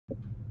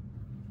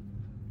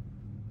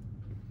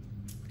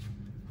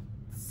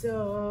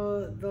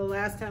So the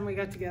last time we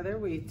got together,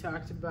 we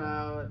talked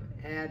about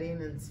adding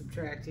and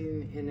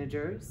subtracting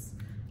integers.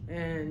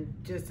 And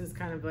just as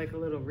kind of like a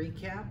little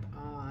recap,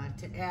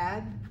 to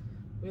add,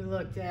 we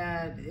looked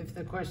at if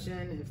the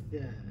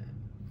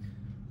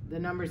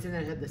numbers in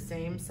it had the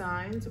same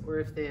signs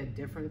or if they had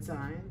different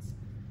signs.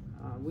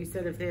 We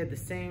said if they had the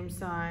same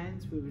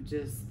signs, we would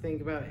just think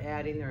about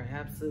adding their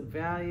absolute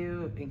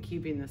value and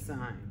keeping the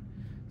sign.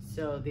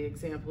 So the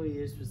example we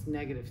used was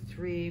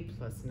 -3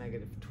 plus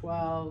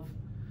 -12.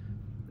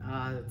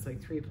 It's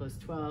like 3 plus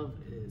 12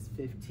 is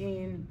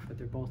 15, but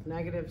they're both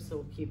negative, so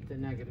we'll keep the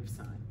negative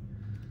sign.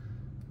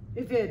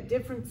 If they had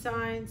different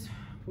signs,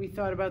 we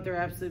thought about their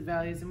absolute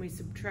values and we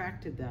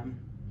subtracted them.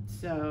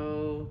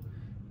 So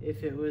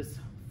if it was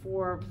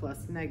 4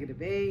 plus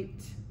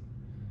 -8,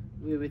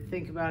 we would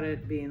think about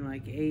it being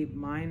like 8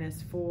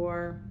 minus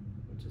 4,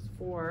 which is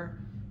 4.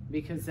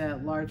 Because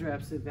that larger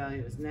absolute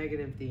value is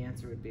negative, the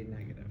answer would be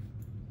negative.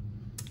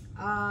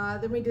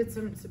 Then we did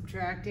some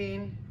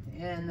subtracting,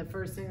 and the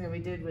first thing that we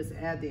did was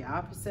add the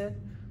opposite.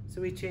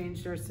 So we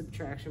changed our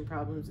subtraction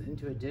problems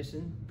into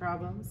addition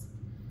problems.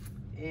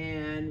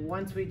 And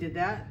once we did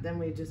that, then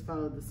we just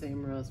followed the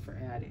same rules for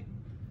adding.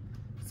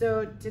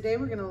 So today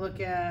we're gonna look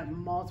at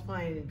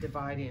multiplying and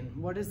dividing.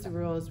 What is the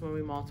rules when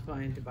we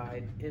multiply and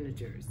divide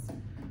integers?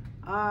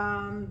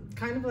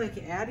 Kind of like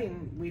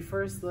adding, we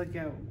first look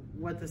at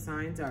what the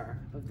signs are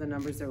of the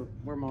numbers that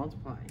we're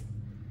multiplying.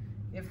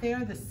 If they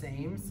are the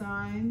same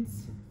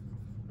signs,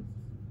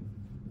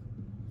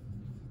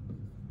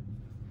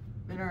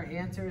 then our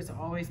answer is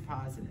always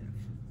positive.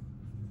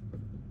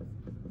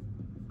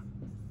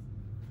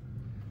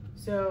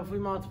 So if we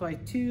multiply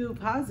two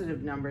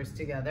positive numbers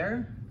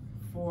together,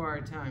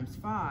 4 times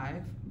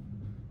 5,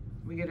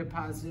 we get a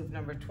positive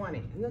number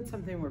 20. And that's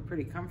something we're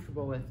pretty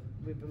comfortable with.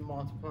 We've been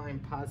multiplying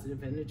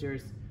positive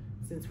integers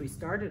since we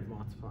started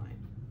multiplying.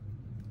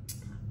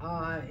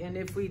 And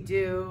if we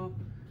do,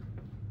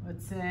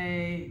 let's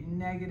say,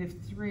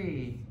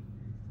 -3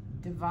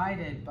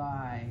 divided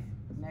by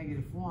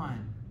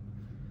 -1,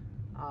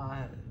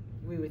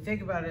 we would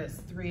think about it as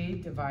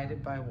 3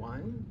 divided by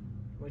 1,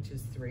 which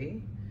is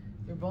 3.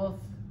 They're both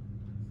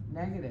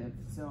negative,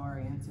 so our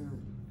answer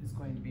is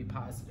going to be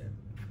positive.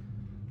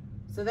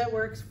 So that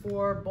works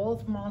for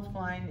both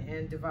multiplying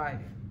and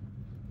dividing,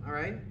 all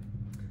right?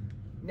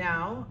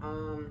 Now,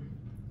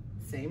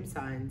 same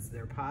signs,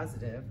 they're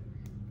positive.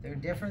 They're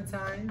different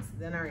signs,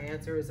 then our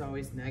answer is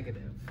always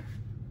negative.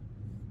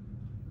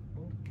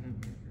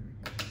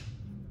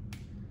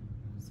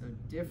 So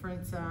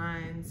different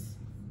signs.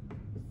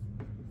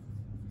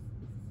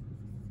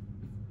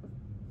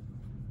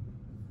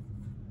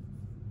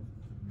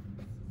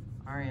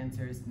 Our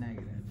answer is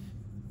negative.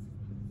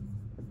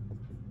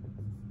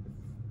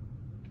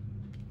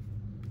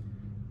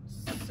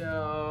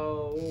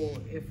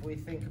 So if we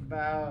think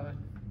about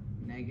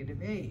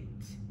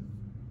 -8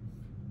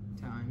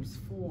 times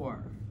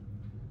 4,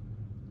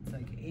 it's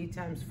like 8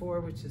 times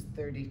 4, which is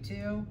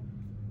 32.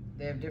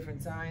 They have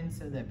different signs,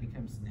 so that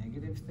becomes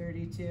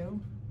 -32.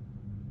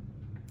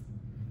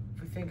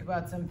 If we think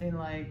about something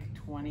like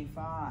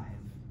 25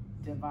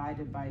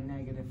 divided by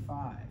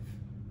 -5,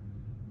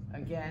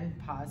 again,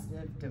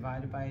 positive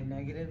divided by a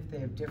negative, they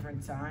have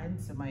different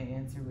signs, so my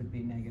answer would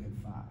be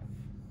 -5.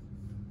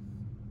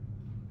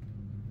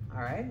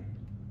 All right?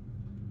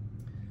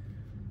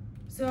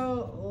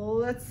 So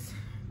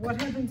what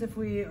happens if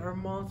we are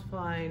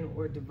multiplying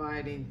or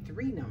dividing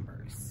 3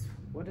 numbers?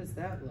 What does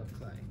that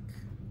look like?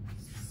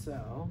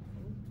 So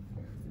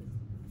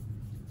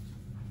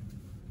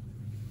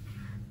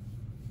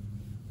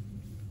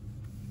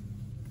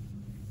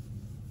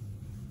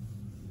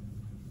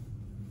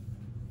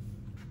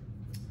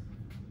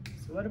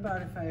what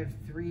about if I have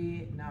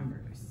 3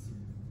 numbers?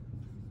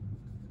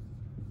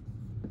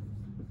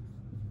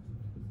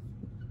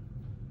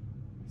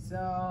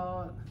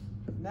 So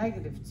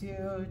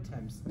 -2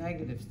 times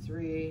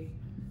 -3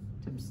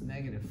 times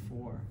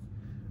 -4.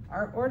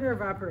 Our order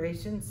of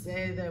operations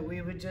say that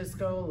we would just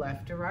go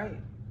left to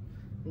right.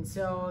 And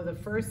so the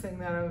first thing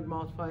that I would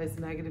multiply is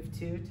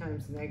 -2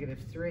 times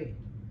 -3.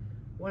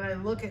 When I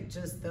look at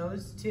just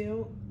those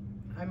two,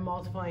 I'm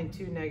multiplying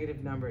 2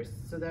 negative numbers,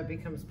 so that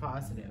becomes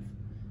positive.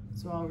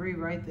 So I'll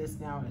rewrite this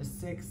now as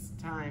 6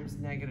 times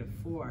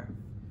 -4.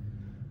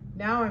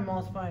 Now I'm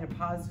multiplying a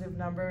positive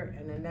number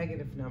and a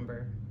negative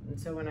number. And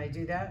so when I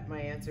do that,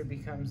 my answer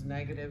becomes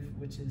negative,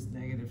 which is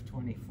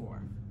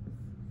 -24.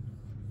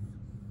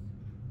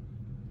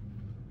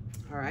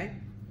 All right.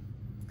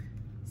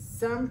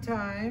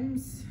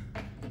 Sometimes,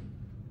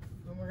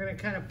 when we're gonna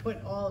kind of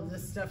put all of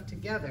this stuff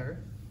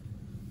together,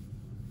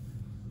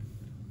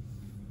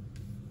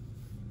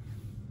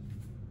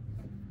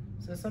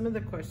 so some of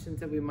the questions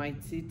that we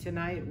might see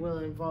tonight will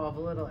involve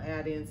a little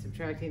adding and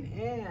subtracting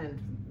and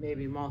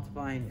maybe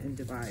multiplying and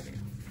dividing.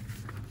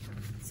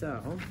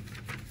 So,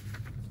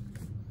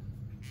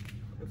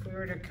 if we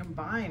were to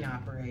combine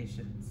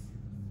operations,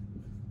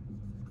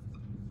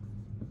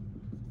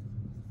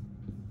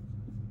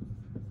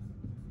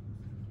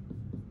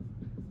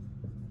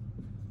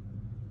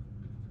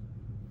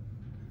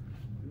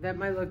 that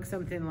might look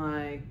something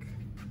like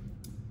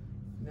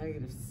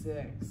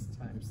 -6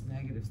 times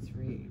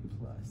 -3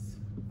 plus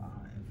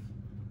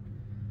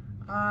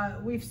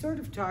 5. We've sort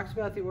of talked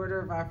about the order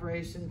of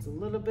operations a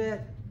little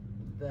bit,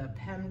 the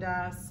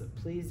PEMDAS,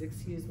 please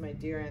excuse my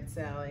dear Aunt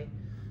Sally.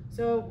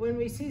 So when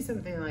we see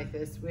something like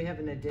this, we have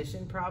an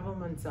addition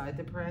problem inside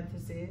the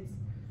parentheses,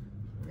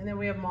 and then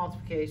we have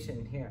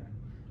multiplication here.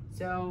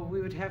 So we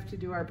would have to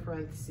do our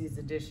parentheses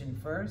addition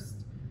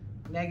first.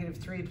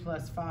 -3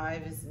 plus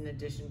 5 is an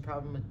addition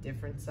problem with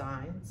different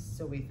signs,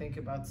 so we think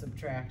about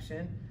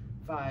subtraction.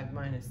 5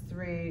 minus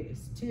 3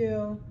 is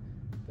 2.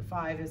 The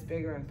 5 is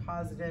bigger and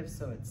positive,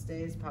 so it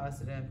stays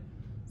positive.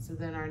 So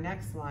then our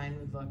next line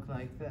would look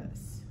like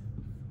this.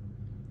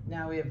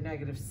 Now we have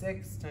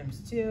 -6 times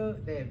 2.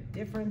 They have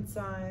different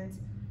signs,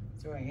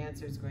 so our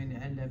answer is going to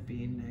end up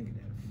being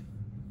negative.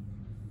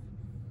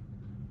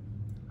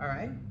 All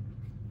right?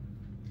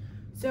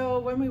 So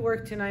when we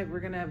work tonight, we're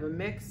going to have a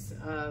mix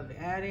of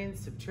adding,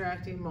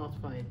 subtracting,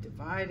 multiplying,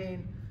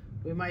 dividing.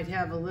 We might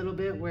have a little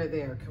bit where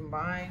they are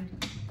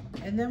combined.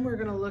 And then we're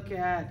going to look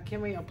at,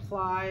 can we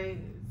apply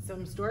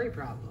some story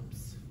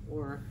problems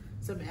or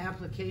some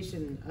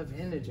application of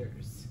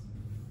integers?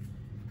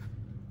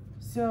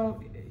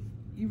 So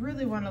you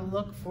really want to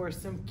look for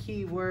some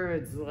key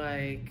words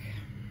like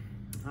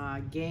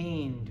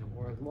gained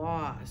or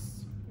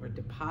lost or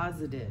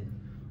deposited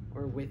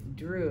or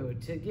withdrew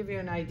to give you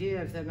an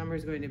idea if that number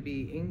is going to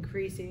be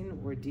increasing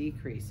or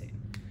decreasing.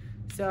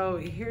 So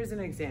here's an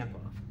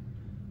example.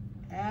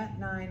 At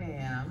 9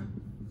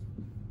 a.m.,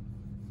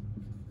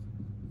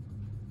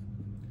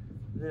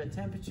 the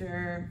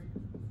temperature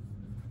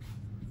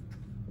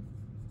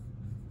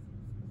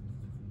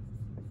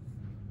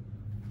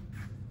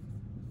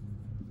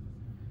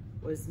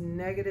was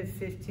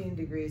 -15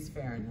 degrees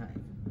Fahrenheit.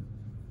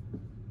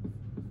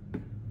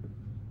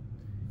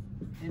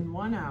 In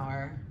 1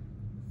 hour,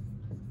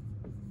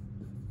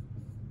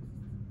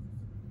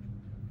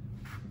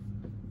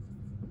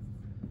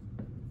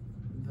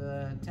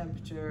 the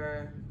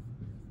temperature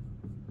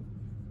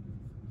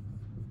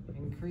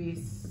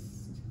increased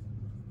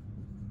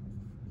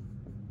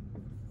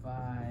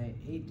by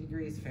 8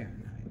 degrees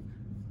Fahrenheit.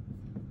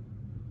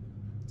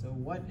 So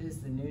what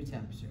is the new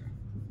temperature?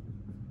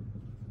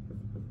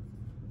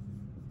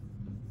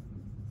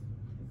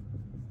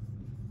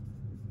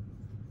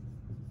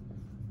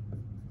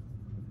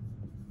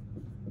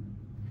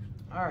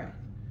 All right,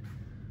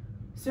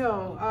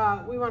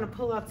 so we want to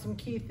pull out some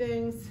key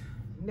things.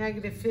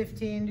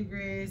 -15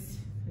 degrees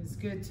is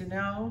good to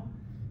know.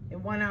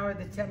 In 1 hour,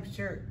 the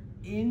temperature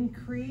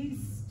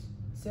increased,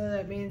 so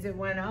that means it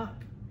went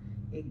up.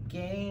 It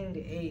gained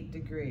 8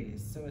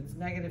 degrees, so it's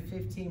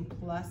 -15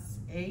 plus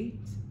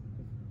 8.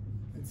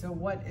 And so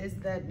what is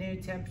that new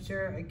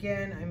temperature?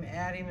 Again, I'm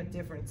adding with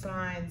different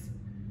signs.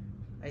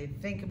 I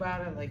think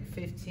about it like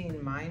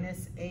 15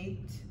 minus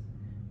 8,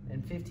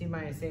 and 15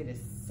 minus 8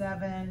 is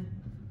 7.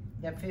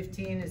 That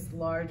 15 is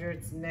larger,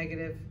 it's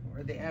negative,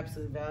 or the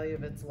absolute value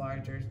of it's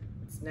larger.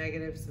 It's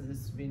negative, so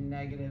this would be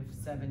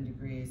 -7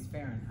 degrees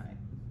Fahrenheit.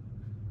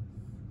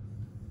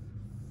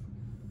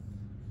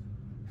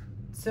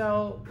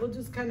 So we'll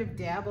just kind of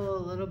dabble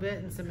a little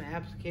bit in some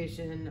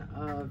application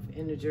of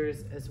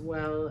integers as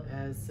well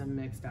as some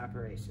mixed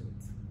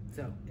operations.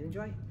 So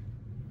enjoy.